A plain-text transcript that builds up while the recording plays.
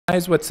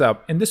Guys, what's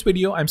up? In this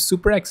video, I'm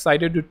super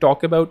excited to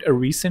talk about a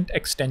recent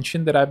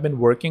extension that I've been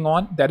working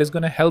on that is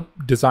going to help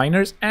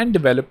designers and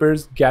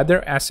developers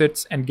gather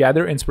assets and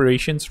gather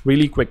inspirations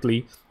really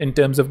quickly in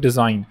terms of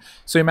design.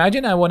 So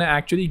imagine I want to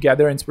actually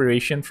gather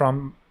inspiration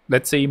from,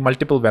 let's say,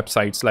 multiple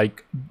websites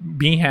like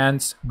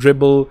Behance,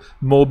 Dribble,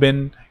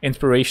 Mobin,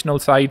 inspirational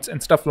sites,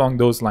 and stuff along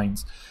those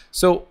lines.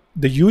 So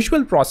the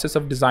usual process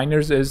of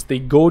designers is they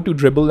go to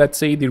Dribble, let's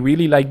say they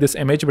really like this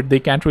image, but they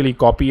can't really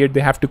copy it.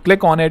 They have to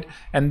click on it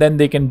and then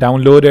they can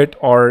download it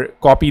or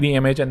copy the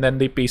image and then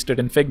they paste it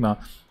in Figma.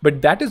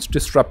 But that is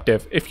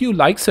disruptive. If you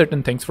like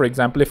certain things, for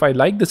example, if I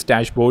like this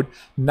dashboard,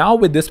 now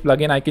with this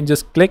plugin, I can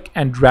just click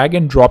and drag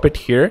and drop it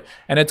here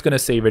and it's going to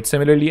save it.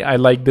 Similarly, I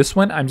like this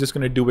one, I'm just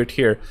going to do it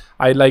here.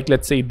 I like,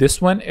 let's say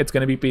this one, it's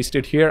going to be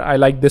pasted here. I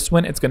like this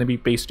one, it's going to be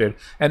pasted.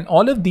 And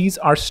all of these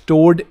are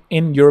stored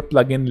in your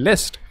plugin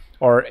list,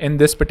 or in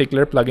this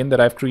particular plugin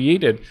that I've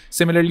created.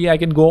 Similarly, I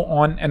can go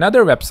on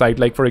another website,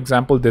 like for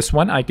example, this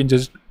one, I can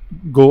just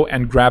go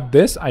and grab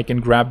this, I can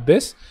grab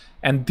this,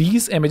 and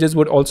these images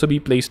would also be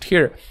placed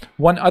here.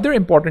 One other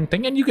important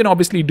thing, and you can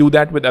obviously do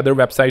that with other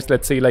websites,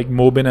 let's say like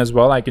Mobin as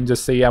well. I can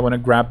just say, I want to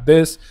grab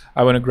this,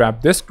 I want to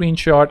grab this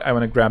screenshot, I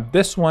want to grab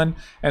this one,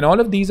 and all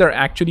of these are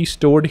actually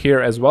stored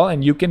here as well.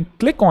 And you can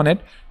click on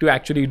it to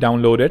actually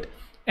download it.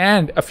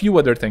 And a few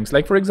other things,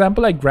 like for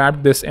example, I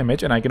grabbed this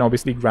image and I can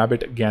obviously grab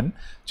it again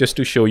just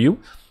to show you.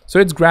 So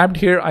it's grabbed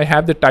here. I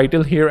have the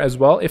title here as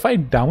well. If I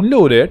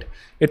download it,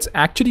 it's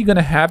actually going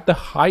to have the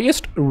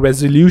highest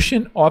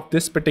resolution of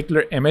this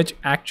particular image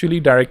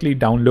actually directly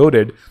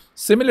downloaded.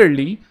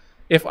 Similarly,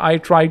 if I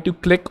try to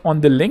click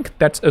on the link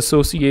that's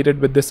associated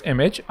with this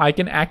image, I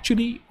can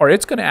actually, or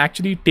it's going to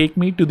actually take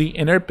me to the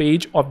inner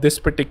page of this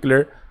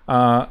particular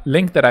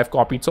link that I've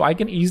copied. So I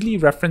can easily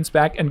reference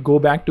back and go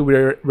back to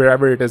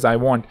wherever it is I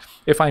want.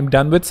 If I'm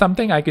done with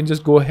something, I can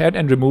just go ahead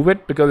and remove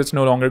it because it's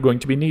no longer going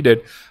to be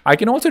needed. I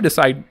can also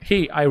decide,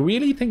 hey, I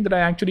really think that I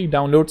actually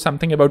download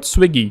something about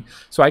Swiggy.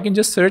 So I can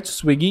just search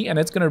Swiggy and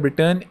it's going to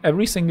return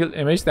every single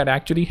image that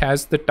actually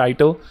has the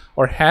title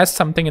or has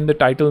something in the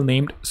title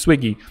named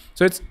Swiggy.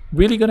 So it's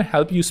really going to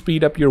help you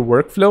speed up your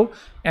workflow.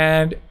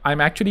 And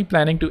I'm actually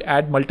planning to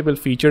add multiple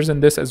features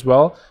in this as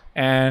well.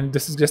 And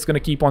this is just going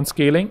to keep on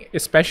scaling,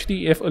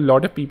 especially if a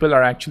lot of people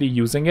are actually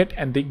using it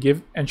and they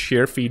give and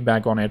share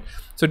feedback on it.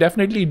 So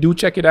definitely do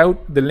check it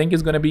out. The link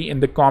is going to be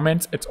in the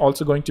comments. It's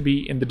also going to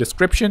be in the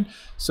description.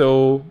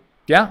 So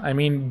yeah, I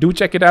mean, do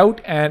check it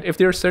out. And if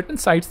there are certain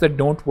sites that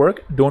don't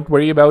work, don't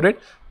worry about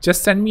it.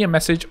 Just send me a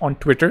message on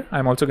Twitter.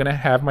 I'm also going to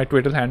have my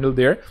Twitter handle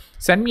there.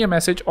 Send me a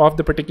message of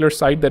the particular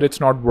site that it's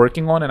not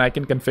working on and I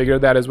can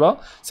configure that as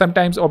well.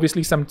 Sometimes,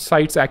 obviously, some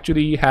sites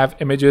actually have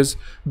images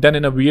done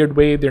in a weird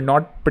way. They're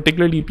not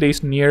particularly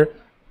placed near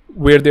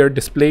where they're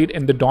displayed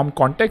in the DOM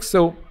context.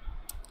 So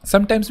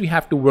sometimes we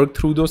have to work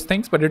through those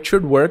things, but it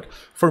should work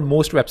for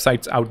most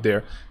websites out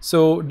there.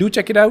 So do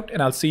check it out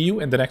and I'll see you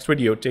in the next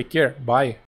video. Take care. Bye.